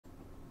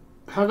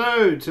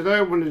Hello, today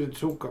I wanted to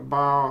talk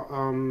about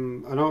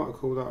an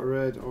article that I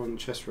read on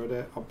Chess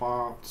Reddit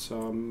about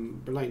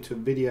relating to a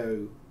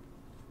video,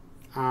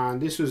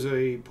 and this was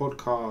a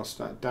podcast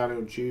that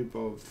Danil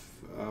Dubov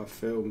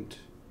filmed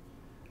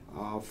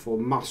for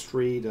Must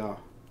Reader.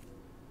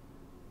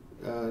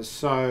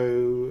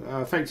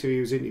 Effectively he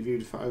was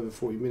interviewed for over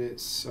 40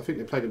 minutes. I think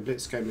they played a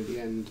blitz game at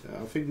the end.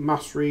 I think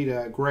Must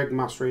Reader, Greg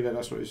Must Reader,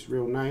 that's not his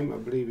real name. I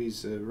believe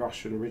he's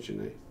Russian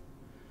originally.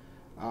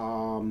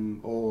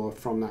 Or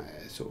from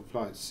that sort of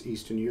like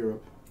Eastern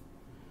Europe.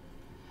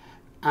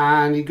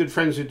 And he's good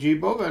friends with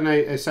Dubov, and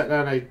they sat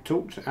down, they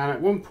talked, and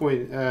at one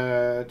point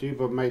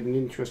Dubov made an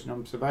interesting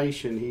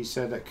observation. He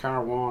said that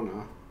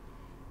Caruana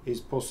is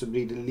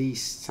possibly the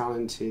least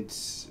talented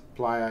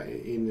player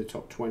in the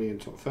top 20 and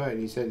top 30.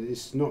 And he said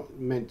it's not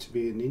meant to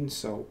be an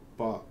insult,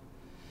 but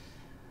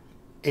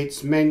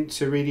it's meant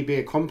to really be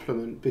a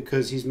compliment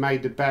because he's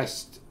made the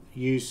best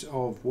use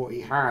of what he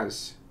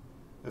has.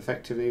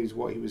 Effectively is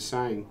what he was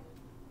saying.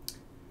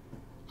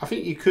 I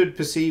think you could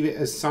perceive it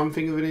as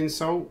something of an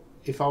insult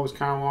if I was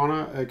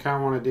Caruana.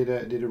 Caruana did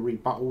a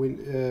rebuttal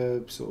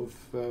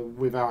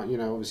without,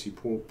 obviously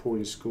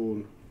pouring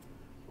scorn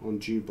on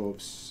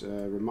Dubov's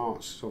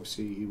remarks.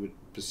 Obviously he would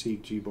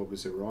perceive Dubov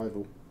as a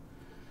rival.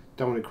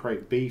 Don't want to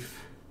create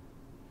beef.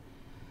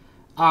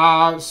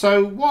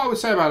 So what I would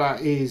say about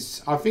that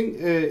is, I think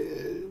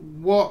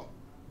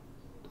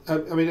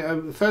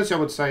firstly I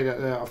would say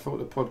that I thought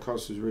the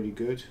podcast was really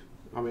good.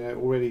 I mean, it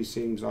already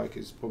seems like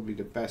it's probably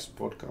the best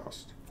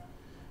podcast.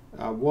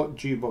 What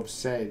Dubov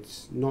said,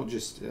 not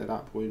just at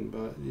that point,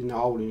 but in the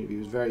whole interview,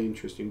 was very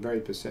interesting, very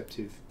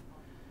perceptive,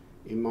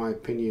 in my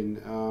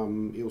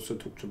opinion. He also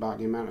talked about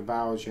the amount of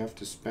hours you have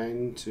to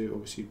spend to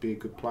obviously be a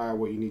good player,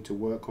 what you need to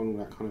work on, all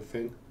that kind of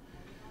thing.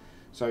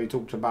 So he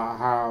talked about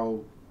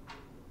how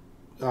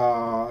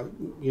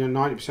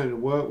 90% of the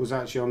work was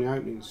actually on the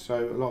openings.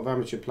 So a lot of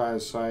amateur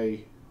players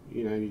say,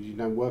 you don't need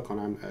to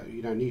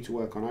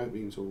work on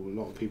openings, or a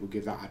lot of people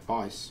give that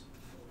advice.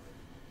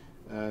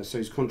 So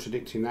he's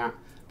contradicting that.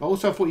 But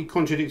also I thought he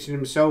contradicted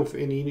himself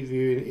in the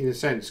interview in a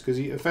sense, because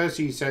at first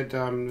he said,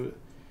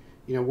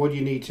 what do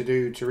you need to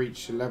do to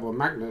reach the level of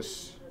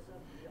Magnus?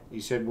 He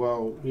said,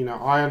 well,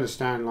 I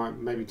understand like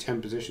maybe 10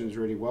 positions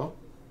really well.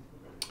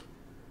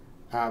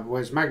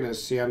 Whereas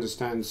Magnus, he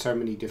understands so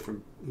many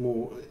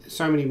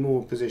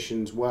more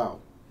positions well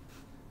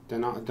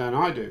than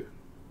I do,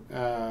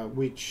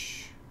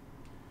 which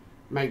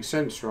makes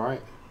sense,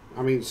 right?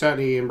 I mean,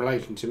 certainly in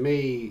relation to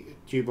me,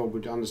 Dubov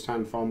would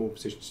understand far more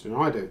positions than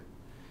I do.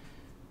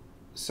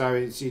 So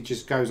it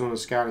just goes on a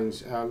scaling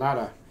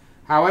ladder.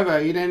 However,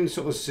 he then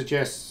sort of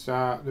suggests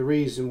the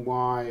reason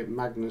why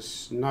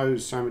Magnus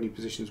knows so many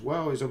positions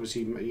well is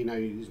obviously,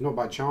 it's not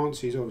by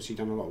chance. He's obviously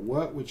done a lot of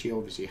work, which he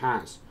obviously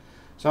has.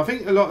 So I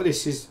think a lot of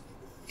this is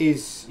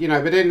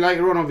but then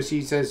later on,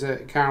 obviously, he says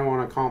that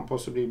Caruana can't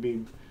possibly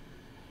be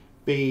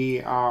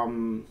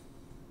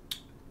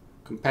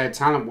compared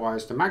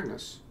talent-wise to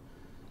Magnus.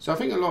 So I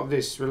think a lot of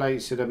this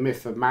relates to the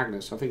myth of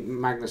Magnus. I think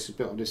Magnus is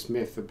built on this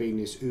myth of being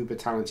this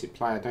uber-talented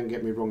player. Don't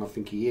get me wrong, I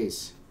think he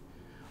is.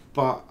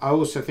 But I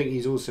also think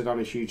he's also done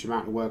a huge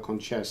amount of work on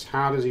chess.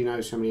 How does he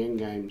know so many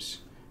endgames?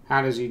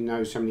 How does he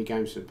know so many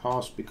games in the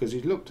past? Because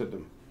he's looked at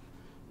them.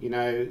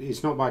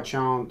 It's not by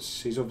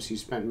chance. He's obviously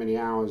spent many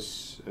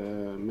hours,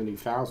 many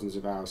thousands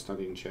of hours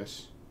studying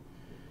chess.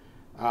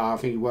 I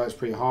think he works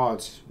pretty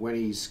hard when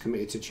he's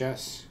committed to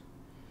chess.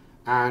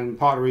 And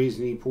part of the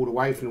reason he pulled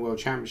away from the World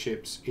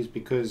Championships is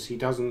because he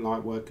doesn't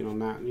like working on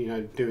that,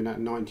 doing that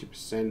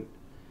 90%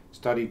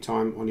 study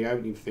time on the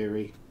opening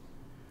theory.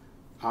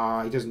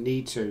 He doesn't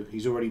need to.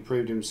 He's already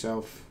proved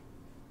himself.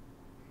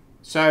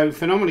 So,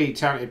 phenomenally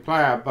talented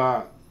player,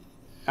 but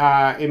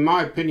in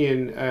my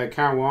opinion,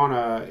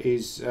 Caruana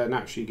is a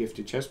naturally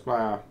gifted chess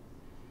player.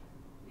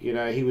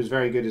 He was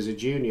very good as a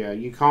junior.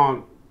 You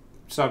can't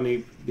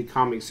suddenly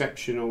become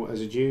exceptional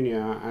as a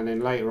junior and then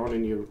later on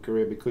in your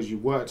career, because you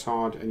worked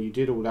hard and you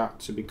did all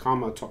that to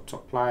become a top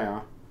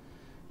player,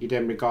 you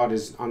then regard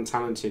as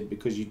untalented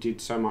because you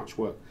did so much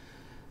work.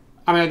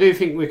 I mean, I do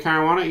think with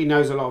Caruana, he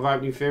knows a lot of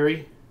opening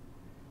theory.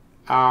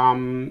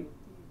 That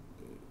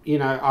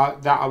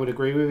I would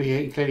agree with.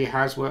 He clearly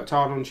has worked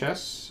hard on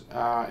chess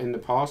in the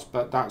past,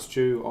 but that's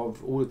true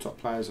of all the top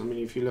players. I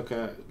mean, if you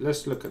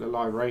let's look at the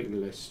live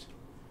rating list,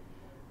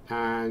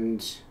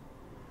 and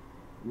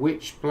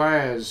which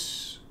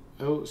players,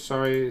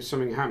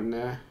 something happened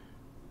there.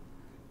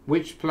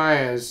 Which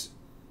players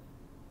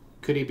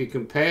could he be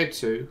compared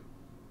to?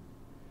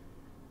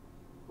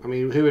 I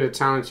mean, who are the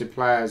talented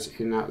players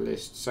in that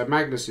list? So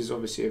Magnus is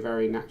obviously a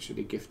very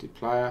naturally gifted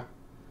player.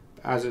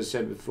 But as I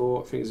said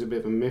before, I think there's a bit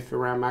of a myth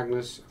around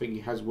Magnus. I think he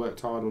has worked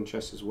hard on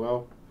chess as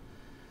well.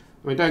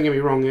 I mean, don't get me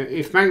wrong,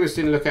 if Magnus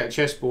didn't look at a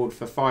chessboard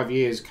for 5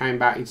 years, came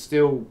back, he'd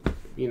still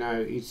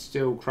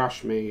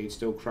crush me. He'd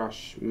still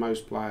crush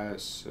most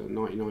players,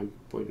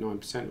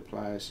 99.9% of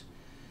players.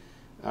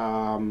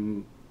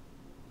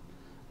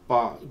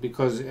 But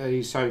because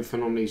he's so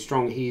phenomenally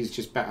strong, he's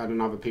just better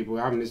than other people. We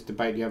were having this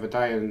debate the other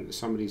day, and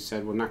somebody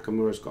said, well,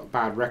 Nakamura's got a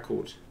bad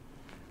record.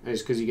 And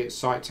it's because he gets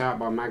psyched out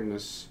by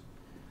Magnus.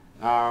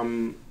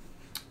 I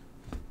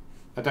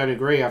don't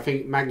agree. I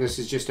think Magnus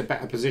is just a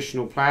better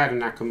positional player than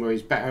Nakamura.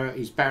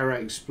 He's better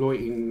at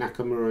exploiting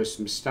Nakamura's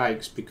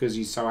mistakes because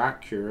he's so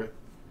accurate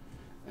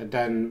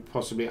than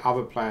possibly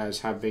other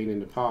players have been in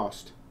the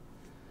past.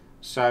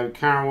 So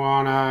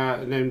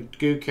Caruana, and then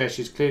Gukesh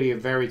is clearly a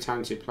very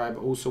talented player,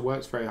 but also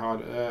works very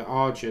hard.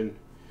 Arjun.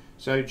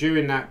 So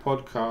during that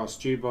podcast,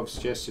 Dubov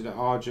suggested that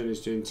Arjun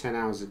is doing 10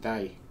 hours a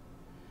day.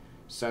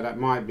 So that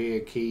might be a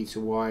key to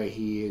why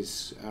he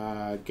is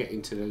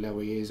getting to the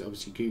level he is.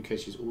 Obviously,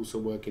 Gukesh is also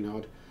working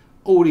hard.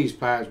 All these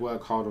players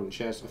work hard on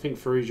chess. I think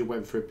Firouzja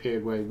went through a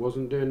period where he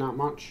wasn't doing that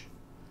much.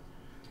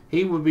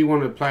 He would be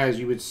one of the players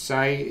you would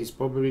say is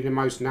probably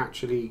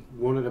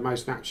one of the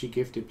most naturally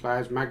gifted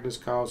players. Magnus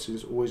Carlsen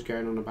is always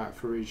going on about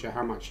Firouzja,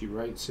 how much he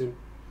rates him.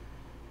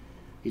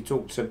 He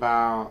talked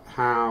about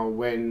how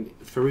when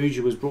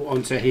Firouzja was brought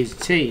onto his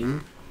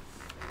team,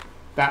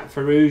 that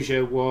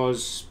Firouzja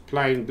was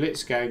playing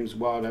blitz games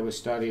while they were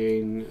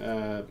studying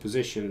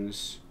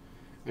positions,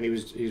 and he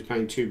was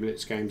playing 2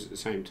 blitz games at the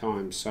same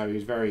time. So he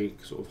was very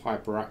sort of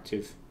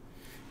hyperactive.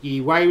 Yi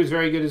Wei was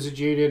very good as a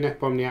junior.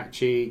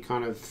 Nepomniachtchi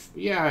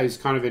he's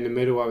kind of in the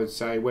middle, I would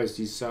say.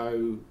 Wesley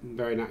So,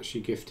 very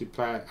naturally gifted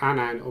player.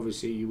 Anand,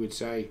 obviously, you would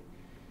say,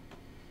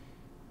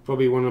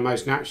 probably one of the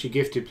most naturally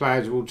gifted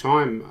players of all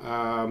time.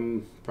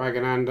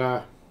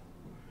 Pragananda.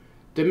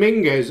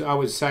 Dominguez, I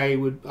would say, I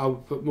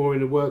would put more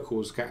in the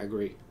workhorse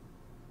category.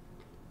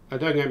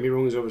 Don't get me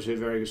wrong, he's obviously a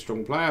very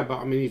strong player, but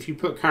I mean, if you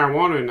put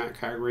Caruana in that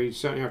category, you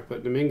certainly have to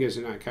put Dominguez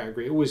in that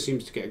category. It always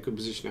seems to get a good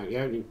position out of the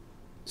opening.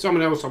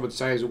 Someone else I would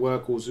say as a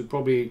workhorse is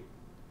probably,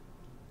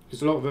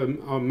 there's a lot of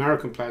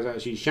American players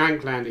actually.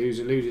 Shankland, who's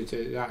alluded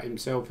to that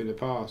himself in the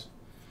past,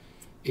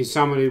 is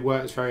someone who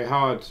works very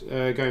hard.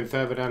 Going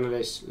further down the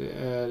list,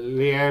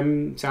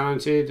 Liam,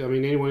 talented. I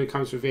mean, anyone who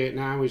comes from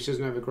Vietnam, which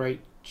doesn't have a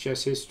great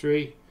chess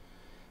history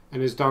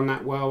and has done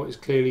that well, has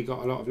clearly got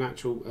a lot of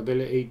natural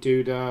ability.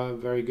 Duda,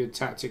 very good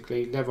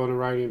tactically. Levon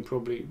Aronian,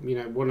 probably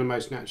one of the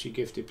most naturally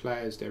gifted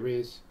players there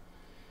is.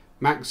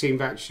 Maxime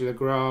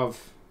Vachier-Lagrave,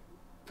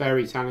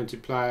 very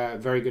talented player,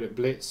 very good at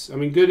blitz. I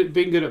mean,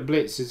 being good at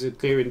blitz is a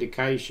clear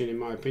indication, in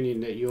my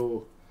opinion, that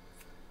you're...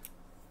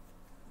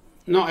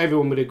 Not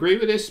everyone would agree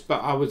with this,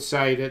 but I would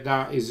say that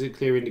that is a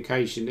clear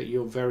indication that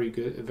you're very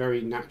good, a very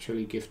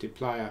naturally gifted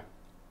player.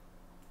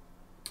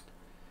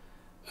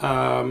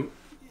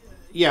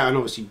 Yeah, and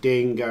obviously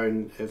Ding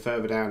going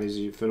further down is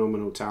a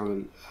phenomenal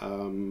talent. I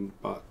mean,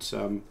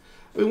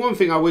 one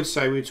thing I would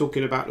say, we were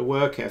talking about the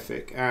work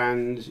ethic,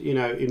 and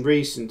in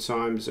recent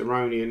times,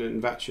 Aronian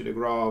and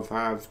Vachier-Lagrave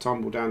have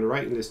tumbled down the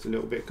rating list a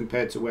little bit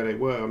compared to where they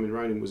were. I mean,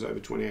 Aronian was over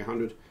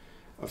 2,800.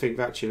 I think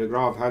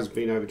Vachier-Lagrave has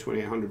been over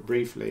 2,800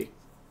 briefly.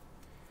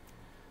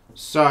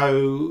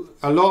 So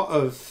a lot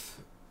of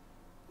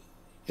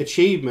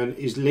achievement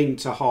is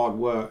linked to hard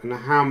work and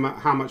how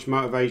much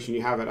motivation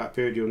you have at that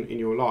period in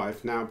your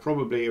life. Now,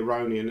 probably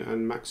Aronian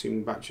and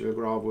Maxime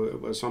Vachier-Lagrave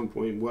were at some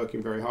point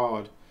working very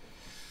hard,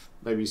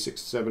 maybe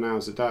 6 to 7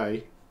 hours a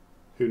day.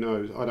 Who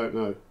knows? I don't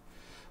know.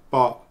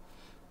 But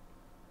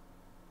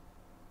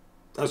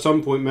at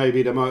some point,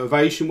 maybe the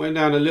motivation went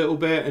down a little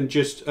bit, and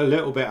just a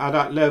little bit at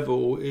that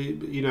level,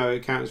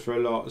 it counts for a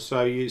lot.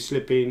 So you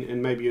slip in,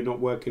 and maybe you're not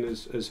working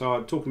as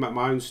hard. Talking about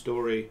my own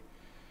story,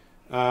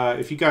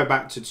 if you go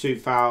back to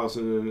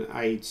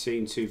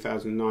 2018,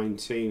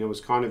 2019, I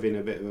was kind of in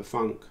a bit of a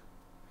funk,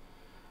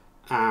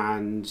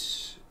 and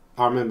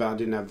I remember I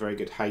didn't have very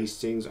good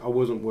hastings. I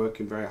wasn't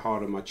working very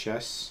hard on my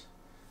chess,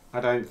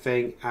 I don't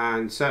think,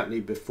 and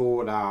certainly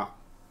before that,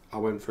 I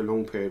went for a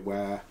long period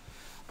where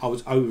I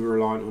was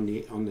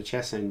over-reliant on the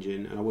chess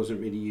engine, and I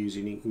wasn't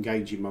really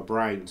engaging my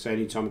brain. So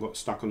anytime I got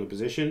stuck on a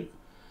position,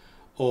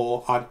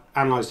 or I'd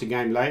analyse the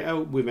game later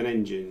with an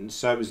engine,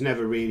 so it was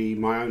never really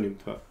my own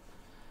input.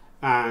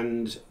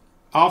 And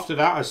after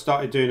that, I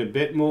started doing a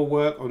bit more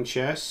work on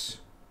chess.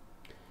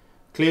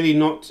 Clearly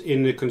not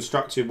in the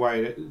constructive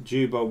way that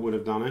Dubov would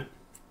have done it.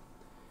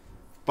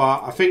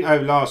 But I think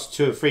over the last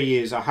 2 or 3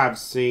 years, I have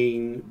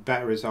seen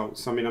better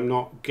results. I mean, I'm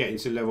not getting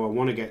to the level I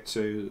want to get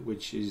to,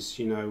 which is,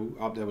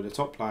 up there with the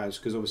top players,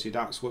 because obviously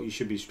that's what you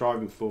should be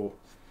striving for.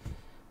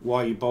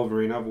 Why are you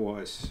bothering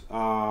otherwise?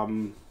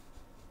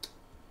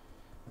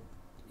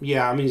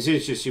 Yeah, I mean, it's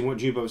interesting what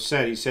Dubov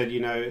said. He said,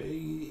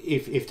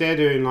 if they're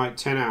doing like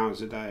 10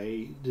 hours a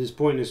day, there's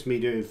pointless me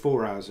doing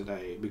 4 hours a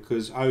day,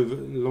 because over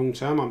long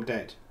term, I'm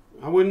dead.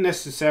 I wouldn't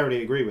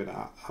necessarily agree with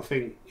that. I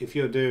think if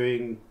you're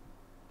doing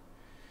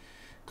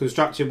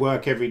constructive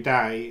work every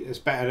day, it's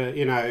better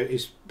to,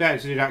 it's better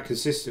to do that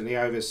consistently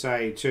over,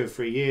 say, 2 or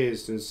 3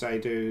 years than, say,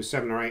 do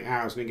 7 or 8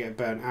 hours and then get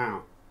burnt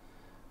out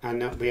and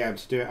not be able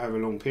to do it over a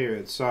long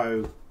period.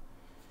 So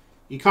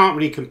you can't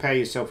really compare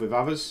yourself with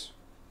others.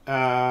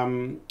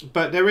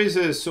 But there is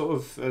a sort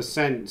of a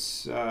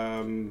sense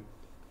in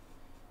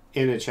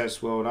the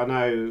chess world. I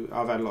know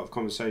I've had a lot of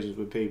conversations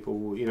with people,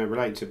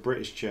 related to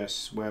British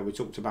chess, where we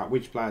talked about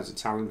which players are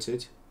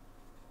talented,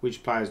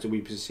 which players do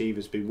we perceive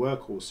as being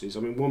workhorses.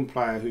 I mean, one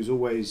player who's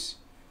always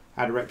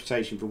had a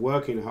reputation for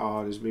working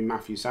hard has been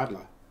Matthew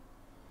Sadler.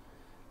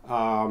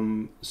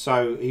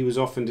 So he was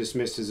often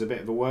dismissed as a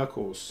bit of a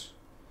workhorse,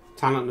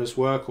 talentless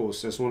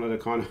workhorse. That's one of the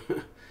kind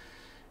of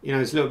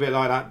it's a little bit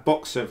like that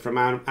boxer from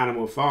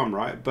Animal Farm,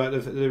 right? But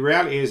the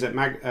reality is that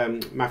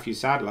Matthew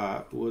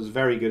Sadler was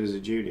very good as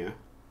a junior.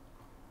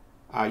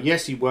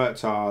 Yes, he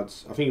worked hard.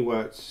 I think he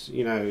worked,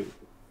 he'd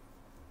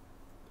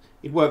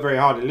worked very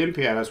hard at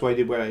Olympiad. That's why he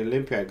did well at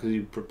Olympiad, because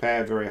he'd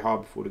prepare very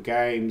hard before the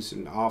games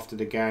and after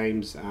the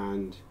games,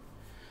 and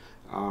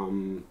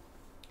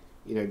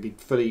be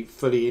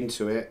fully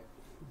into it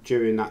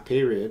during that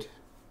period.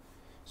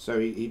 So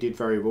he did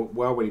very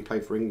well when he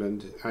played for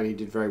England, and he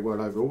did very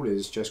well overall in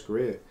his chess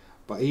career.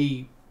 But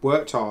he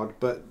worked hard.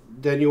 But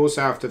then you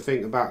also have to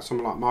think about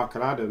someone like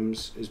Michael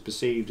Adams is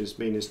perceived as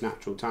being this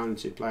natural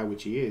talented player,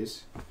 which he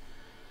is.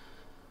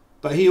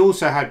 But he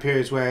also had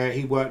periods where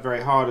he worked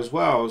very hard as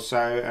well. So,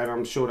 and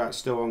I'm sure that's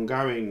still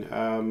ongoing.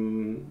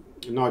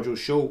 Nigel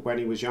Short, when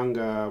he was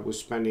younger, was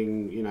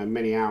spending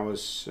many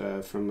hours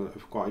from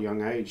quite a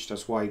young age.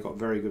 That's why he got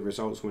very good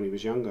results when he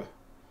was younger.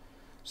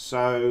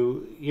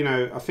 So,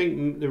 I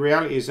think the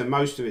reality is that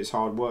most of it's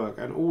hard work,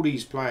 and all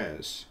these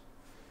players,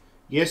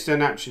 yes, they're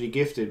naturally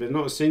gifted, but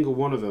not a single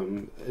one of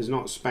them has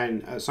not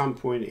spent at some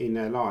point in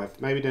their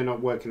life, maybe they're not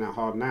working that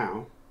hard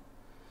now,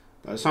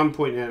 but at some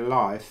point in their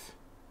life,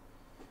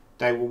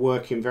 they were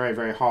working very,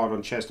 very hard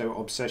on chess. They were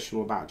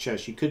obsessional about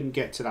chess. You couldn't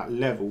get to that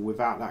level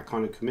without that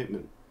kind of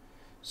commitment.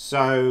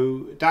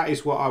 So that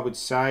is what I would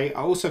say.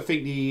 I also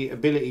think the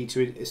ability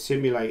to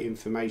assimilate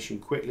information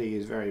quickly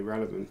is very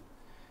relevant.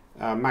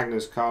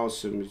 Magnus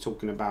Carlsen was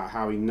talking about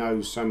how he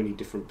knows so many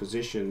different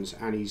positions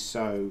and he's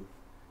so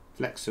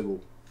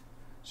flexible.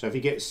 So if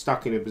he gets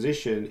stuck in a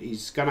position,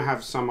 he's going to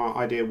have some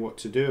idea what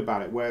to do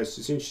about it. Whereas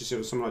it's interesting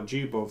with someone like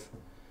Dubov.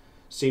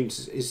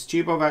 Is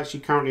Dubov actually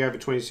currently over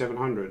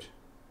 2,700?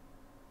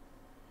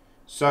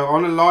 So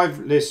on a live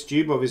list,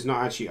 Dubov is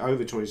not actually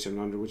over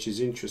 2,700, which is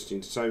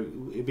interesting. So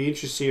it'd be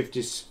interesting if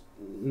this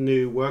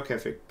new work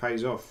ethic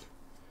pays off.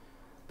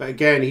 But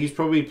again, he's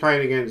probably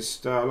playing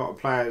against a lot of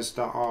players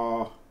that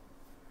are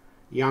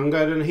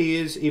younger than he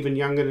is, even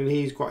younger than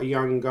he is. Quite a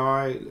young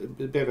guy,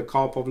 a bit of a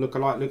Karpov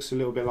lookalike, looks a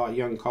little bit like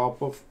young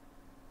Karpov.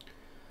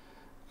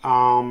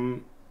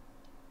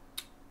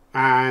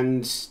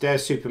 And they're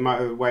super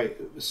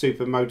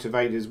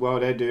motivated as well.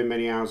 They're doing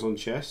many hours on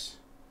chess.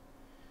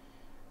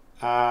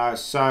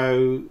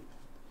 So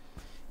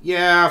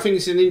yeah, I think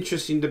it's an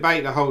interesting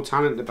debate, the whole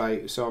talent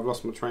debate. So I've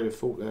lost my train of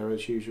thought there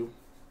as usual.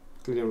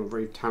 Clearly I'm not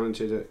very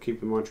talented at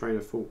keeping my train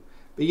of thought.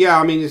 But yeah,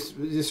 I mean,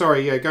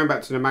 going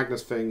back to the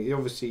Magnus thing, he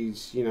obviously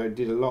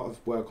did a lot of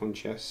work on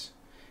chess.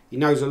 He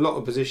knows a lot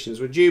of positions.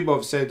 Well,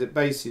 Dubov said that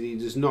basically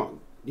there's a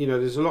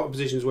lot of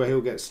positions where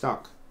he'll get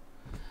stuck,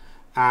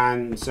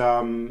 and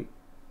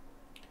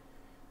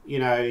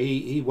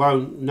he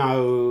won't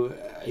know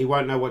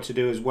what to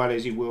do as well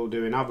as he will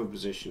do in other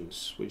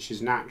positions, which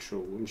is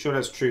natural. I'm sure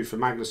that's true for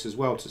Magnus as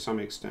well to some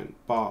extent,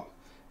 but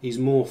he's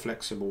more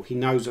flexible. He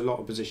knows a lot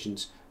of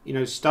positions.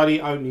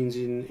 Study openings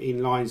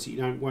in lines that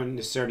you won't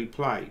necessarily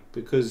play,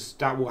 because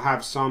that will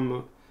have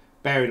some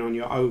bearing on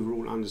your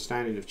overall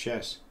understanding of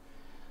chess.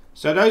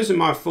 So those are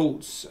my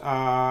thoughts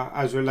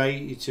as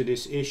related to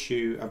this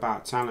issue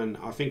about talent.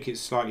 I think it's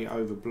slightly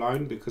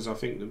overblown, because I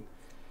think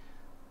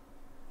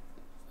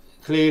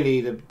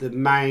clearly the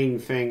main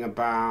thing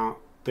about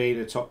being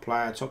a top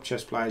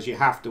chess player, is you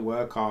have to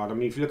work hard. I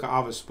mean, if you look at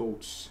other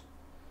sports,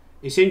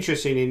 it's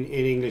interesting in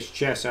English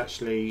chess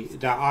actually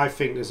that I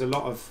think there's a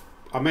lot of,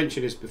 I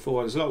mentioned this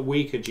before, there's a lot of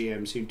weaker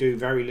GMs who do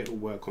very little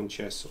work on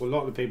chess, or a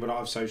lot of the people that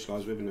I've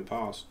socialised with in the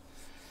past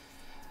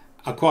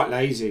are quite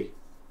lazy.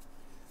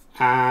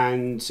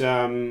 And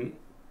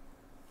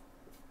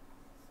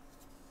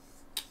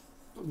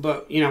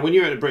but when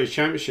you're at the British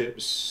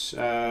Championships,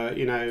 a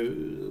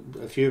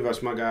few of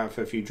us might go out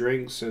for a few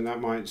drinks, and that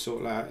might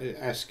sort of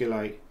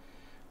escalate.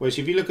 Whereas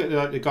if you look at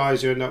the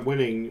guys who end up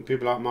winning,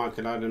 people like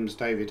Michael Adams,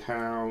 David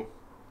Howe,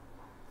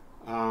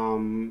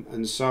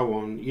 and so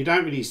on, you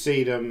don't really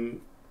see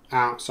them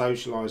out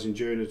socialising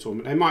during the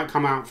tournament. They might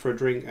come out for a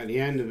drink at the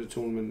end of the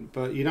tournament,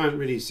 but you don't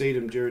really see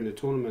them during the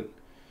tournament,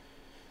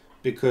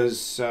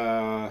 because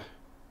they're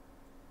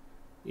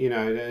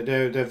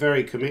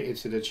very committed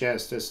to the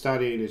chess. They're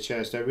studying the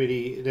chess. They're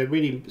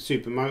really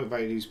super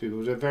motivated. These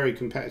people, they're very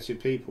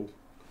competitive people.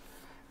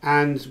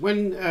 And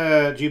when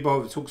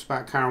Dubov talks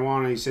about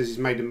Caruana, he says he's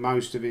made the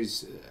most of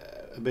his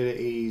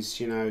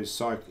abilities,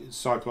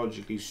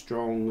 psychologically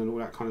strong and all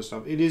that kind of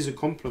stuff. It is a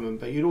compliment,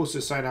 but you'd also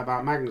say that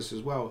about Magnus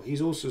as well.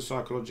 He's also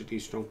psychologically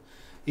strong.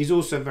 He's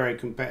also very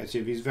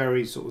competitive. He's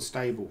very sort of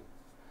stable.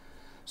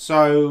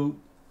 So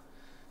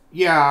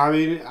yeah, I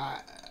mean,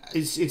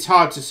 it's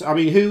hard to. I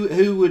mean,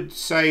 who would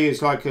say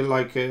is like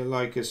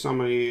a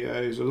somebody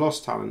who's a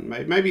lost talent?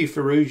 Maybe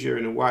Ferrugia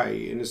in a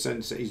way, in the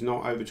sense that he's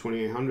not over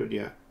 2,800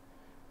 yet,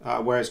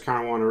 whereas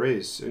Caruana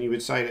is. And you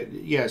would say that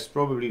yes,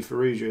 probably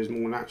Ferrugia is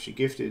more naturally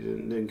gifted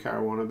than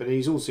Caruana, but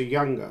he's also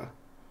younger.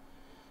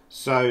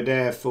 So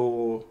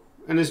therefore,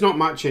 and there's not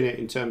much in it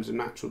in terms of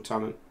natural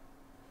talent.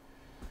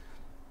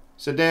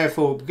 So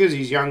therefore, because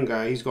he's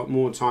younger, he's got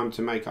more time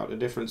to make up the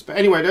difference. But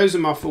anyway, those are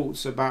my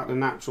thoughts about the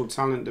natural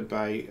talent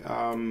debate.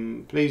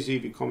 Please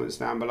leave your comments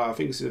down below. I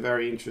think this is a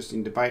very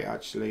interesting debate,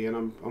 actually, and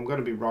I'm going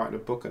to be writing a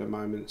book at the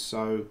moment,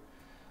 so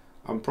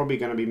I'm probably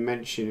going to be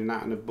mentioning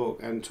that in the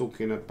book and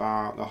talking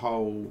about the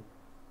whole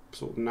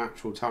sort of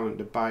natural talent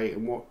debate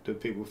and what do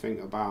people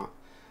think about.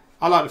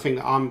 I like to think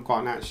that I'm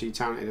quite naturally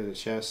talented at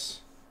chess,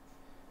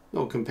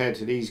 not compared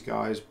to these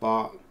guys,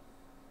 but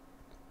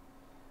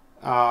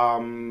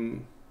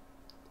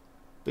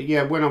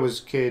yeah, when I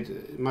was a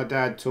kid, my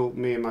dad taught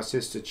me and my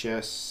sister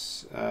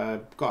chess.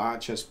 Got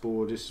out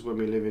chessboard. This is when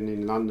we were living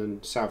in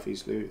London,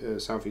 southeast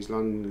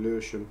London,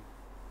 Lewisham.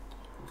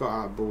 Got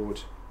out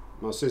board.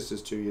 My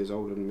sister's 2 years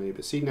older than me,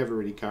 but she never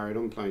really carried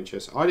on playing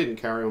chess. I didn't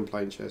carry on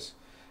playing chess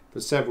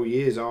for several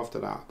years after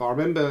that, but I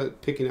remember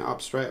picking it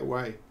up straight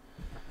away.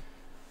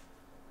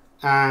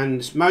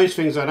 And most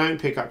things I don't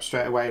pick up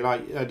straight away,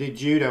 like I did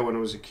judo when I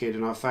was a kid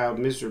and I failed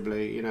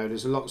miserably. You know,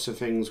 there's lots of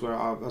things where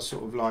I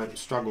sort of like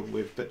struggled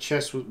with, but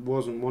chess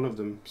wasn't one of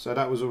them. So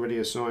that was already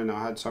a sign that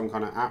I had some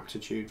kind of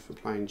aptitude for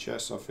playing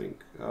chess, I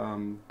think.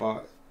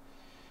 But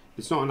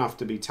it's not enough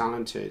to be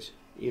talented.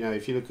 You know,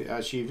 if you look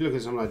at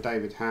someone like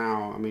David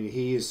Howe, I mean,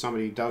 he is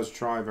somebody who does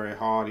try very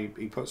hard.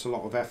 He puts a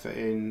lot of effort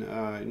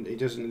in. He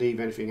doesn't leave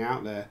anything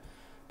out there.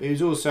 But he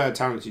was also a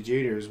talented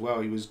junior as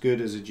well. He was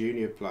good as a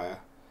junior player.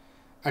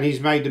 And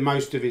he's made the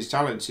most of his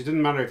talents. It doesn't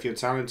matter if you're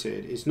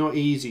talented. It's not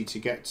easy to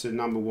get to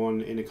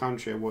 #1 in the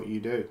country at what you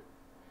do.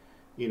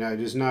 You know,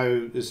 there's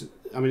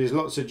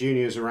lots of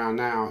juniors around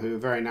now who are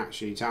very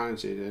naturally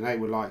talented and they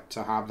would like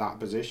to have that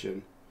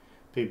position.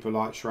 People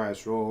like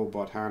Shreyas Royal,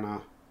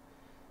 Bodhana,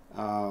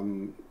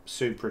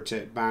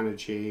 Supratit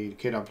Banerjee, the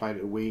kid I played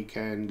at the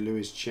weekend,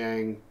 Louis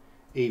Cheng,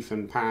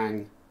 Ethan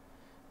Pang.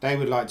 They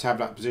would like to have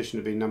that position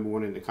to be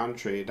 #1 in the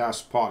country.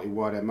 That's partly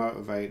why they're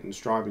motivated and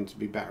striving to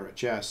be better at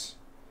chess.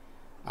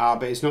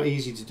 But it's not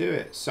easy to do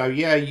it. So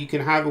yeah, you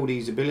can have all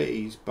these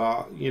abilities,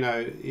 but you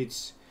know,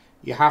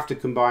 you have to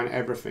combine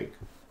everything.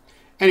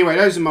 Anyway,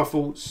 those are my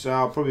thoughts.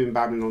 I've probably been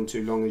babbling on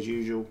too long as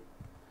usual.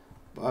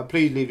 But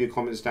please leave your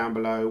comments down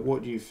below.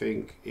 What do you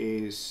think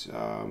is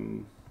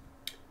the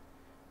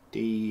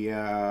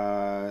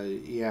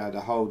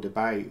whole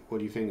debate? What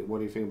do you think? What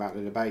do you think about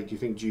the debate? Do you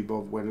think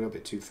Dubov went a little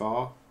bit too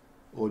far,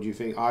 or do you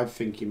think? I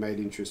think he made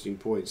interesting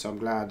points. I'm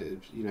glad that,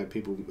 you know,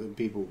 people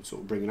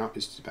sort of bringing up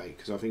this debate,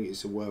 because I think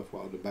it's a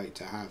worthwhile debate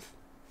to have.